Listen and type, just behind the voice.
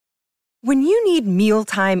When you need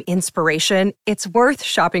mealtime inspiration, it's worth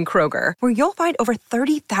shopping Kroger, where you'll find over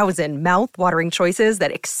 30,000 mouth-watering choices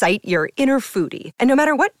that excite your inner foodie. And no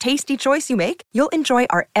matter what tasty choice you make, you'll enjoy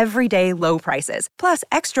our everyday low prices, plus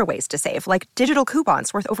extra ways to save, like digital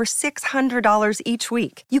coupons worth over $600 each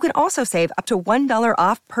week. You can also save up to $1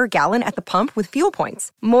 off per gallon at the pump with fuel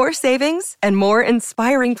points. More savings and more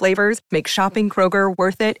inspiring flavors make shopping Kroger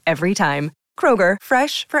worth it every time. Kroger,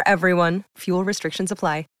 fresh for everyone. Fuel restrictions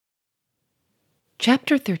apply.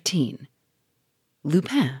 Chapter 13.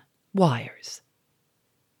 Lupin Wires.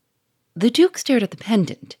 The Duke stared at the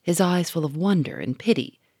pendant, his eyes full of wonder and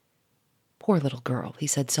pity. "Poor little girl," he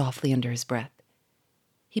said softly under his breath.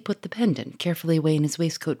 He put the pendant carefully away in his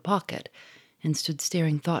waistcoat pocket and stood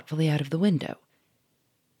staring thoughtfully out of the window.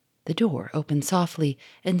 The door opened softly,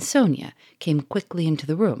 and Sonia came quickly into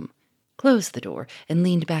the room, closed the door, and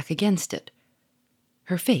leaned back against it.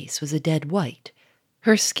 Her face was a dead white.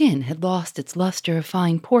 Her skin had lost its luster of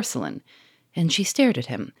fine porcelain, and she stared at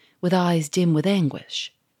him with eyes dim with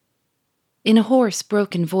anguish. In a hoarse,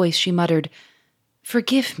 broken voice she muttered,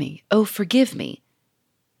 "Forgive me, oh, forgive me."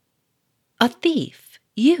 "A thief,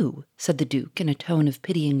 you," said the Duke in a tone of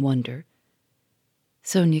pitying wonder.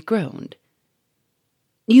 Sonia groaned.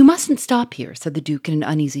 "You mustn't stop here," said the Duke in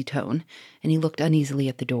an uneasy tone, and he looked uneasily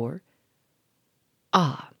at the door.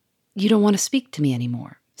 "Ah, you don't want to speak to me any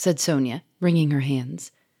more," said Sonia, wringing her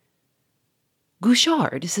hands.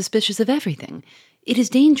 "Gouchard is suspicious of everything. It is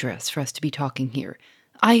dangerous for us to be talking here.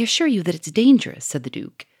 I assure you that it's dangerous," said the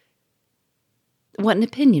Duke. "What an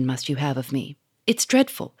opinion must you have of me? It's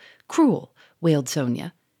dreadful, cruel," wailed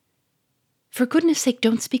Sonia. "For goodness' sake,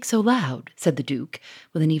 don't speak so loud," said the Duke,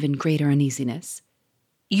 with an even greater uneasiness.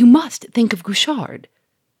 "You must think of Gouchard."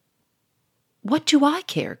 "What do I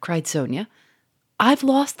care?" cried Sonia. "I've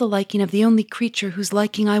lost the liking of the only creature whose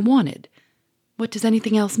liking I wanted. What does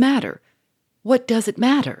anything else matter? What does it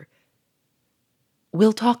matter?"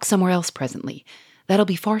 "We'll talk somewhere else presently. That'll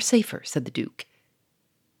be far safer," said the Duke.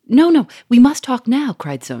 No, we must talk now,"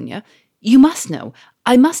 cried Sonia. "You must know.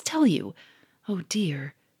 I must tell you. Oh,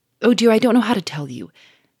 dear, I don't know how to tell you.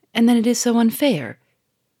 And then it is so unfair.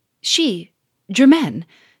 Germaine,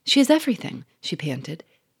 she has everything," she panted.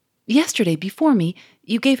 "Yesterday, before me,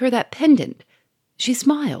 you gave her that pendant. She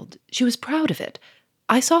smiled. She was proud of it.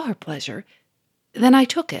 I saw her pleasure. Then I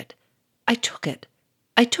took it. And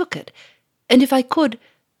if I could,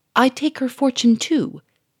 I'd take her fortune too.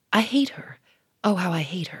 I hate her. Oh, how I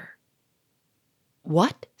hate her."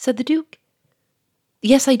 "What?" said the Duke.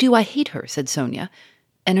 "Yes, I do. I hate her," said Sonia,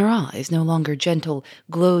 and her eyes, no longer gentle,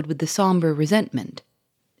 glowed with the somber resentment,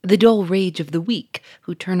 the dull rage of the weak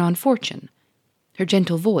who turn on fortune. Her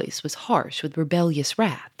gentle voice was harsh with rebellious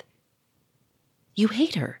wrath. "You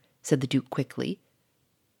hate her," said the Duke quickly.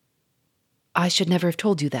 "I should never have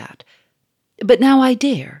told you that. But now I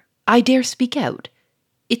dare speak out.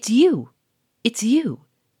 It's you.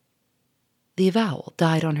 The avowal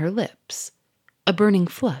died on her lips. A burning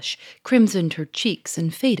flush crimsoned her cheeks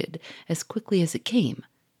and faded as quickly as it came.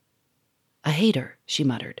 "I hate her," she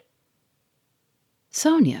muttered.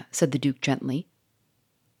 "Sonia," said the Duke gently.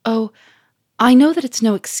 "Oh, I know that it's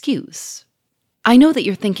no excuse. I know that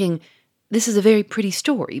you're thinking, this is a very pretty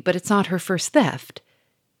story, but it's not her first theft.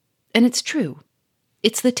 And it's true.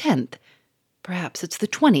 It's the 10th. Perhaps it's the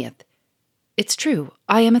 20th. It's true.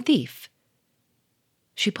 I am a thief."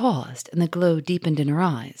 She paused, and the glow deepened in her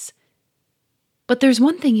eyes. "But there's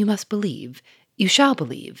one thing you must believe. You shall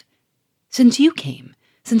believe. Since you came,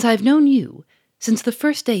 since I've known you, since the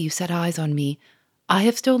first day you set eyes on me, I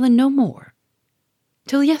have stolen no more.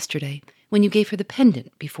 Till yesterday, when you gave her the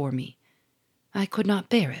pendant before me. I could not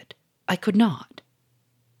bear it. I could not."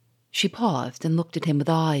 She paused and looked at him with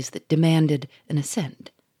eyes that demanded an assent.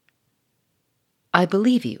 "I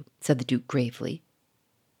believe you," said the Duke gravely.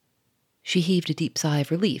 She heaved a deep sigh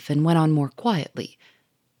of relief and went on more quietly.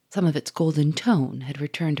 Some of its golden tone had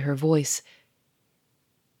returned to her voice.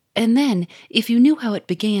 "And then, if you knew how it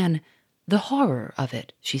began, the horror of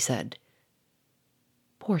it," she said.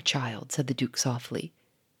 "Poor child," said the Duke softly.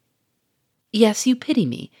 "Yes, you pity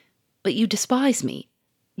me, but you despise me.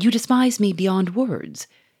 You despise me beyond words.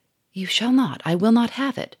 You shall not, I will not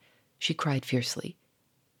have it," she cried fiercely.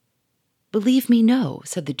 "Believe me, no,"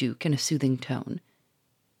 said the Duke in a soothing tone.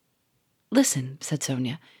 "Listen," said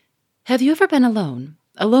Sonia. "Have you ever been alone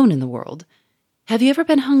in the world? Have you ever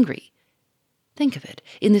been hungry? Think of it,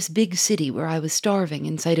 in this big city where I was starving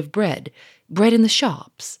in sight of bread in the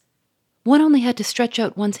shops. One only had to stretch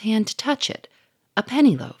out one's hand to touch it, a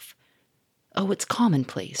penny loaf. Oh, it's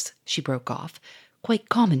commonplace," she broke off, "quite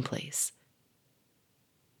commonplace."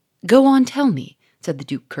 "Go on, tell me," said the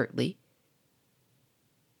Duke curtly.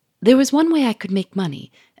 There was one way I could make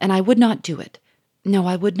money, and I would not do it. No,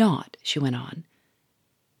 I would not, she went on.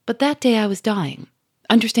 But that day I was dying.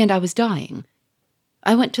 Understand, I was dying.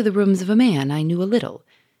 I went to the rooms of a man I knew a little.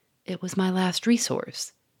 It was my last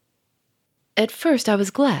resource. At first I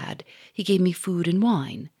was glad. He gave me food and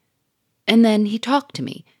wine. And then he talked to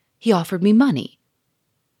me. He offered me money.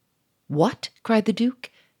 What? Cried the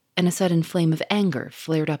Duke, and a sudden flame of anger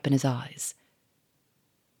flared up in his eyes.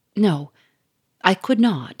 No, I could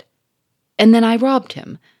not. And then I robbed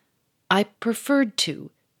him. I preferred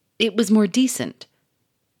to. It was more decent.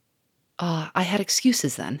 I had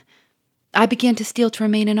excuses then. I began to steal to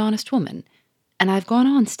remain an honest woman, and I've gone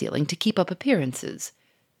on stealing to keep up appearances.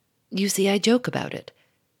 You see, I joke about it.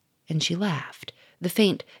 And she laughed, the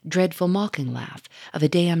faint, dreadful mocking laugh of a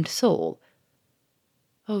damned soul.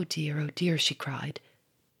 Oh, dear, she cried.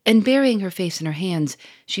 And burying her face in her hands,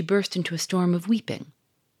 she burst into a storm of weeping.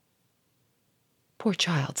 Poor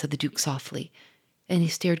child, said the Duke softly, and he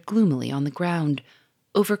stared gloomily on the ground,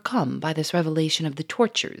 overcome by this revelation of the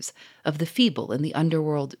tortures of the feeble in the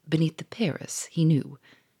underworld beneath the Paris he knew.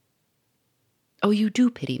 Oh, you do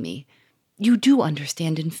pity me. You do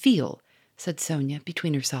understand and feel, said Sonia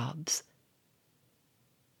between her sobs.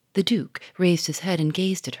 The Duke raised his head and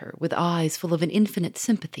gazed at her with eyes full of an infinite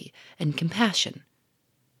sympathy and compassion.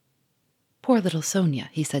 Poor little Sonia,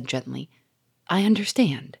 he said gently, I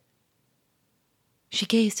understand. She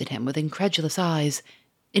gazed at him with incredulous eyes,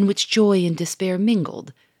 in which joy and despair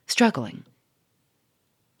mingled, struggling.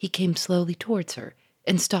 He came slowly towards her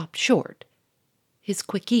and stopped short. His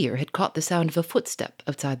quick ear had caught the sound of a footstep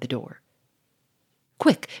outside the door.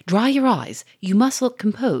 Quick, dry your eyes. You must look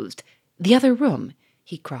composed. The other room,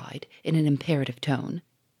 he cried in an imperative tone.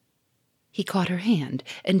 He caught her hand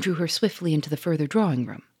and drew her swiftly into the further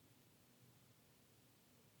drawing-room.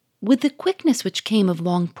 With the quickness which came of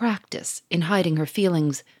long practice in hiding her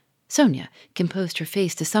feelings, Sonia composed her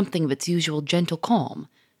face to something of its usual gentle calm.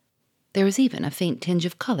 There was even a faint tinge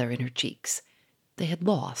of color in her cheeks. They had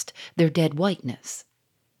lost their dead whiteness.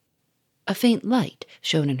 A faint light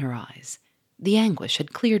shone in her eyes. The anguish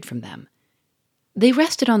had cleared from them. They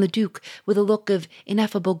rested on the Duke with a look of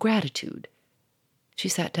ineffable gratitude. She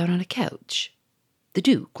sat down on a couch. The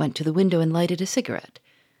Duke went to the window and lighted a cigarette.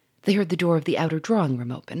 They heard the door of the outer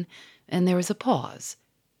drawing-room open, and there was a pause.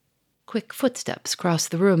 Quick footsteps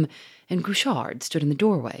crossed the room, and Gouchard stood in the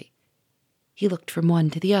doorway. He looked from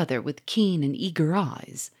one to the other with keen and eager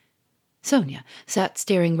eyes. Sonia sat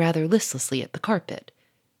staring rather listlessly at the carpet.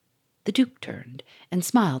 The Duke turned and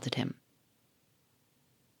smiled at him.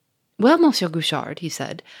 Well, Monsieur Gouchard, he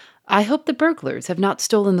said, I hope the burglars have not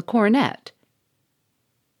stolen the coronet.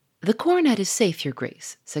 The coronet is safe, Your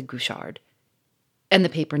Grace, said Gouchard. And the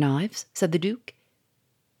paper knives, said the Duke.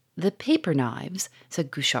 The paper knives, said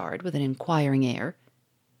Gouchard with an inquiring air.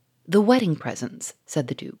 The wedding presents, said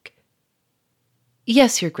the Duke.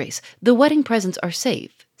 Yes, Your Grace, the wedding presents are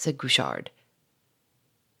safe, said Gouchard.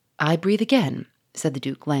 I breathe again, said the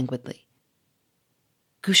Duke languidly.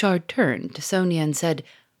 Gouchard turned to Sonia and said,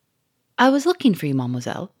 I was looking for you,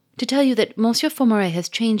 mademoiselle, to tell you that Monsieur Faumarez has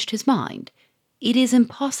changed his mind. It is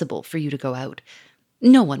impossible for you to go out.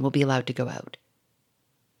 No one will be allowed to go out.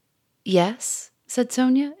 Yes, said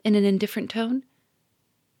Sonia in an indifferent tone.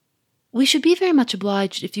 We should be very much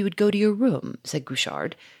obliged if you would go to your room, said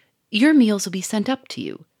Gouchard. Your meals will be sent up to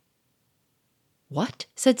you. What?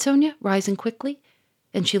 Said Sonia, rising quickly,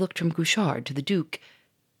 and she looked from Gouchard to the Duke.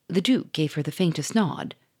 The Duke gave her the faintest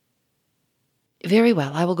nod. Very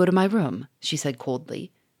well, I will go to my room, she said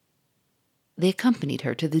coldly. They accompanied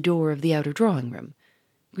her to the door of the outer drawing-room.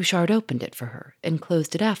 Gouchard opened it for her and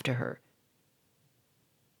closed it after her.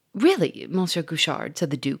 Really, Monsieur Gouchard, said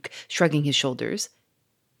the Duke, shrugging his shoulders,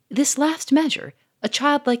 this last measure, a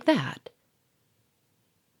child like that.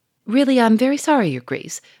 Really, I'm very sorry, Your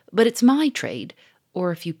Grace, but it's my trade,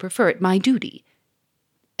 or if you prefer it, my duty.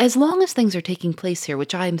 As long as things are taking place here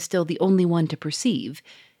which I am still the only one to perceive,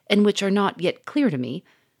 and which are not yet clear to me,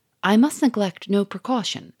 I must neglect no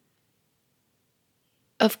precaution.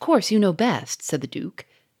 Of course you know best, said the Duke,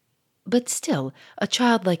 but still, a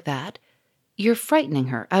child like that, you're frightening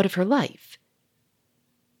her out of her life.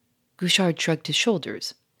 Gouchard shrugged his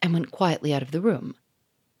shoulders and went quietly out of the room.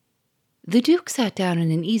 The Duke sat down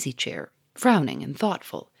in an easy-chair, frowning and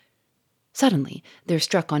thoughtful. Suddenly there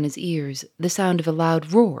struck on his ears the sound of a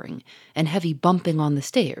loud roaring and heavy bumping on the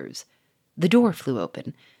stairs. The door flew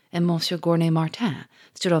open, and Monsieur Gournay Martin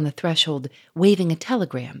stood on the threshold, waving a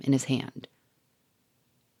telegram in his hand.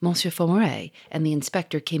 Monsieur Faumarez and the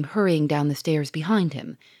inspector came hurrying down the stairs behind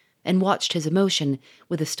him, and watched his emotion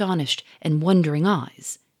with astonished and wondering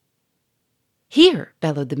eyes. Here,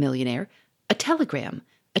 bellowed the millionaire, a telegram,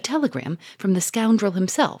 A telegram from the scoundrel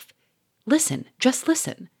himself. Listen, just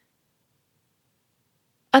listen.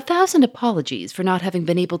 1,000 apologies for not having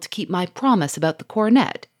been able to keep my promise about the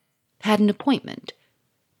coronet. Had an appointment.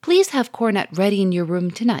 Please have coronet ready in your room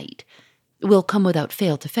tonight. Will come without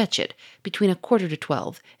fail to fetch it between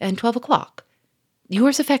 11:45 and 12 o'clock.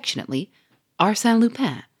 Yours affectionately, Arsène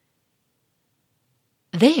Lupin.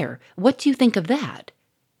 There, what do you think of that?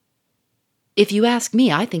 If you ask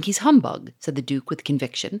me, I think he's humbug, said the Duke with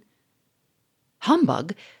conviction.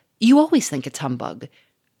 Humbug? You always think it's humbug.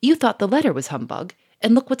 You thought the letter was humbug,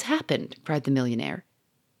 and look what's happened, cried the millionaire.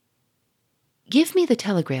 Give me the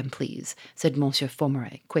telegram, please, said Monsieur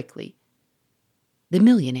Faumarez quickly. The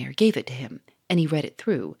millionaire gave it to him, and he read it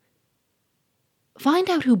through. Find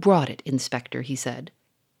out who brought it, Inspector, he said.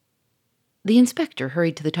 The inspector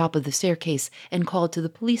hurried to the top of the staircase and called to the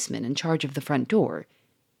policeman in charge of the front door.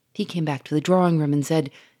 He came back to the drawing room and said,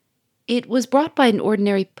 It was brought by an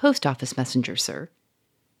ordinary post office messenger, sir.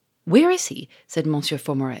 Where is he? Said Monsieur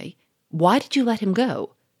Faumarez. Why did you let him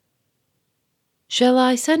go? Shall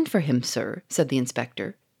I send for him, sir? Said the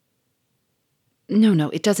inspector. No,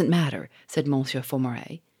 it doesn't matter, said Monsieur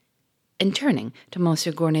Faumarez. And turning to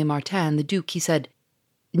Monsieur Gournay-Martin, the Duke, he said,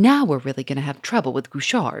 Now we're really going to have trouble with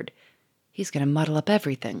Gouchard. He's going to muddle up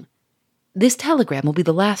everything. This telegram will be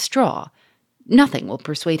the last straw. Nothing will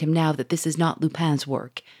persuade him now that this is not Lupin's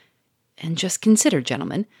work. And just consider,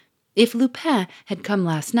 gentlemen, if Lupin had come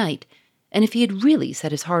last night, and if he had really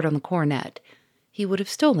set his heart on the coronet, he would have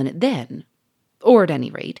stolen it then. Or, at any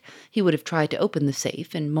rate, he would have tried to open the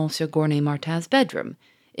safe in Monsieur Gournay-Martin's bedroom,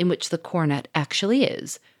 in which the coronet actually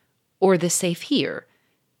is, or this safe here.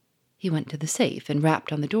 He went to the safe and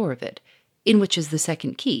rapped on the door of it, in which is the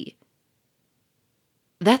second key.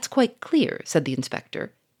 That's quite clear, said the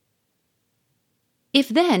inspector. If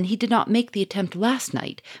then he did not make the attempt last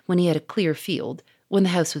night, when he had a clear field, when the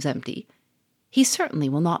house was empty, he certainly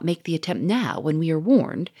will not make the attempt now when we are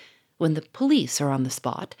warned, when the police are on the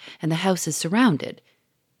spot and the house is surrounded.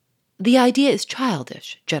 The idea is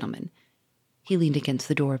childish, gentlemen. He leaned against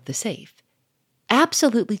the door of the safe.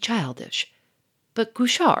 Absolutely childish. But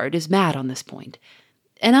Gouchard is mad on this point,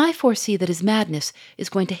 and I foresee that his madness is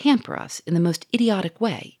going to hamper us in the most idiotic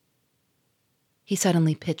way. He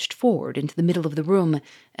suddenly pitched forward into the middle of the room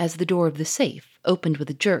as the door of the safe opened with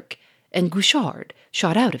a jerk, and Gouchard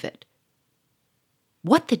shot out of it.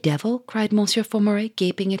 What the devil? Cried Monsieur Faumarez,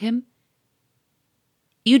 gaping at him.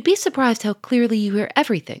 You'd be surprised how clearly you hear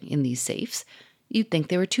everything in these safes. You'd think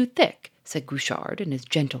they were too thick, said Gouchard in his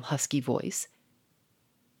gentle, husky voice.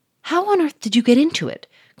 How on earth did you get into it?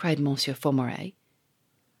 Cried Monsieur Faumarez.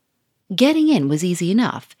 Getting in was easy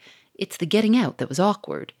enough. It's the getting out that was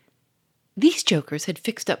awkward. These jokers had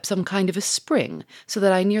fixed up some kind of a spring, so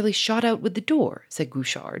that I nearly shot out with the door, said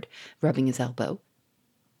Gouchard, rubbing his elbow.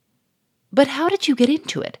 But how did you get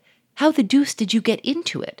into it? How the deuce did you get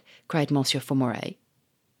into it? Cried Monsieur Faumarez.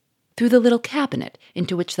 Through the little cabinet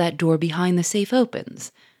into which that door behind the safe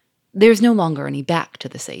opens. There's no longer any back to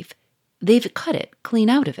the safe. They've cut it clean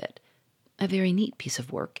out of it. A very neat piece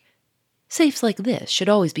of work. Safes like this should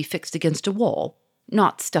always be fixed against a wall,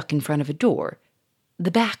 not stuck in front of a door. The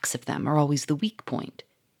backs of them are always the weak point.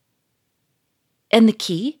 And the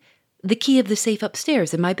key? The key of the safe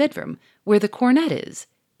upstairs in my bedroom, where the coronet is.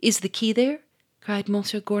 Is the key there? Cried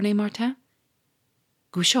Monsieur Gournay-Martin.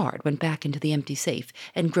 Gouchard went back into the empty safe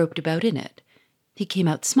and groped about in it. He came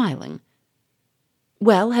out smiling.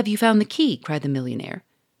 Well, have you found the key? Cried the millionaire.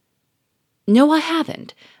 No, I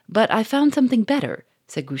haven't, but I found something better,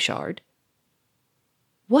 said Gouchard.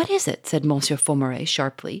 What is it? Said Monsieur Faumarez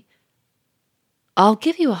sharply. I'll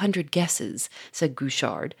give you 100 guesses, said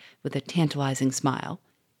Gouchard with a tantalizing smile.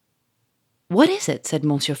 What is it? Said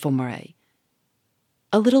Monsieur Faumarez.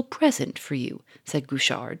 A little present for you, said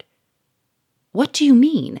Gouchard. What do you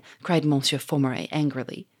mean? Cried Monsieur Faumarez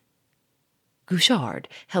angrily. Gouchard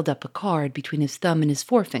held up a card between his thumb and his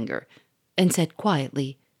forefinger and said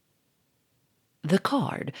quietly, The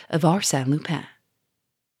card of Arsène Lupin.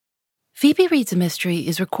 Phoebe Reads a Mystery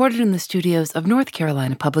is recorded in the studios of North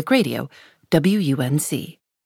Carolina Public Radio, WUNC.